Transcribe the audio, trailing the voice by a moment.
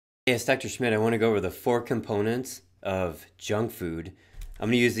Yes, Dr. Schmidt, I want to go over the 4 components of junk food. I'm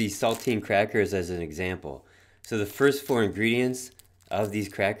going to use these saltine crackers as an example. So the first 4 ingredients of these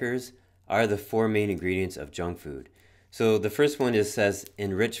crackers are the 4 main ingredients of junk food. So the first one says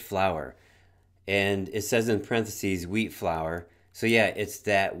enriched flour, and it says in parentheses wheat flour. So yeah, it's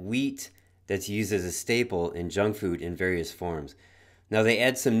that wheat that's used as a staple in junk food in various forms. Now they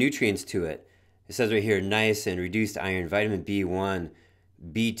add some nutrients to it. It says right here, niacin, reduced iron, vitamin B1,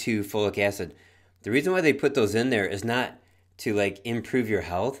 B2, folic acid. The reason why they put those in there is not to improve your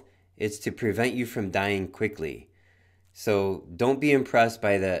health, it's to prevent you from dying quickly. So don't be impressed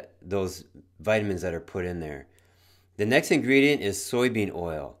by those vitamins that are put in there. The next ingredient is soybean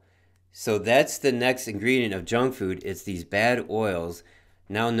oil. So that's the next ingredient of junk food. It's these bad oils,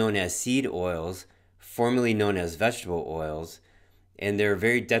 now known as seed oils, formerly known as vegetable oils, and they're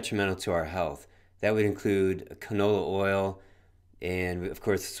very detrimental to our health. That would include canola oil, and of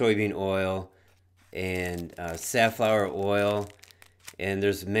course soybean oil, and safflower oil, and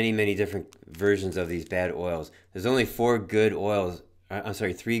there's many different versions of these bad oils. There's only 3 good oils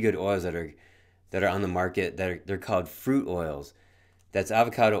that are on the market they're called fruit oils. That's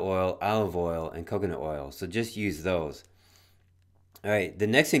avocado oil, olive oil, and coconut oil. So just use those. All right, the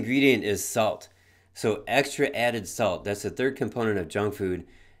next ingredient is salt. So extra added salt, that's the 3rd component of junk food,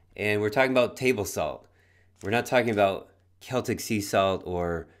 and we're talking about table salt. We're not talking about Celtic sea salt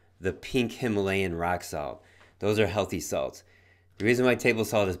or the pink Himalayan rock salt. Those are healthy salts. The reason why table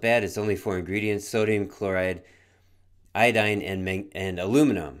salt is bad, it's only 4 ingredients: sodium chloride, iodine, and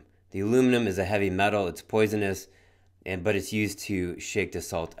aluminum. The aluminum is a heavy metal, it's poisonous, but it's used to shake the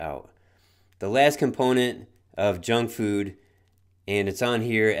salt out. The last component of junk food, and it's on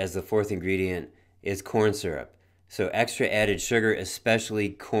here as the 4th ingredient, is corn syrup. So extra added sugar, especially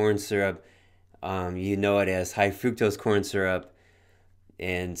corn syrup. You know it as high fructose corn syrup,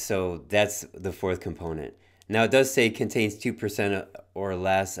 and so that's the 4th component. Now it does say it contains 2% or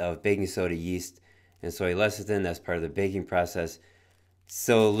less of baking soda, yeast, and soy lecithin. That's part of the baking process.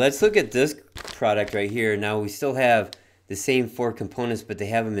 So let's look at this product right here. Now we still have the same 4 components, but they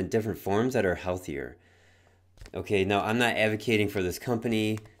have them in different forms that are healthier. Okay, now I'm not advocating for this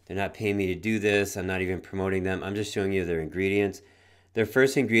company. They're not paying me to do this. I'm not even promoting them. I'm just showing you their ingredients. Their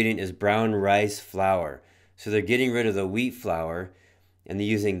first ingredient is brown rice flour. So they're getting rid of the wheat flour, and they're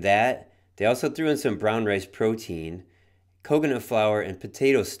using that. They also threw in some brown rice protein, coconut flour, and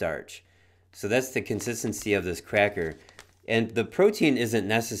potato starch. So that's the consistency of this cracker. And the protein isn't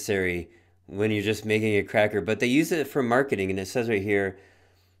necessary when you're just making a cracker, but they use it for marketing, and it says right here,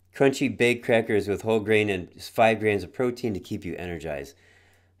 crunchy baked crackers with whole grain and 5 grams of protein to keep you energized.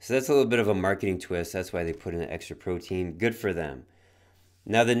 So that's a little bit of a marketing twist. That's why they put in the extra protein. Good for them.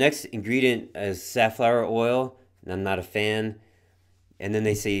 Now the next ingredient is safflower oil, and I'm not a fan. And then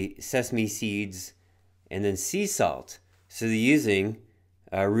they say sesame seeds, and then sea salt. So they're using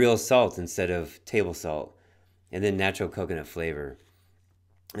real salt instead of table salt, and then natural coconut flavor.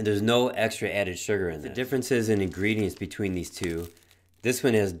 And there's no extra added sugar in there. The differences in ingredients between these two: this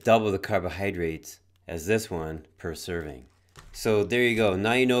one has double the carbohydrates as this one per serving. So there you go.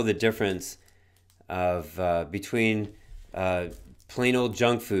 Now you know the difference of between plain old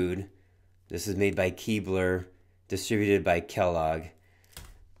junk food. This is made by Keebler, distributed by Kellogg,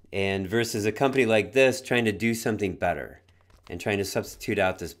 and versus a company like this trying to do something better and trying to substitute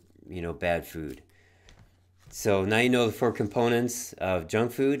out this bad food. So now you know the 4 components of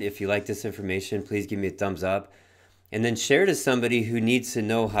junk food. If you like this information, please give me a thumbs up. And then share to somebody who needs to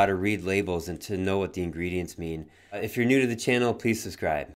know how to read labels and to know what the ingredients mean. If you're new to the channel, please subscribe.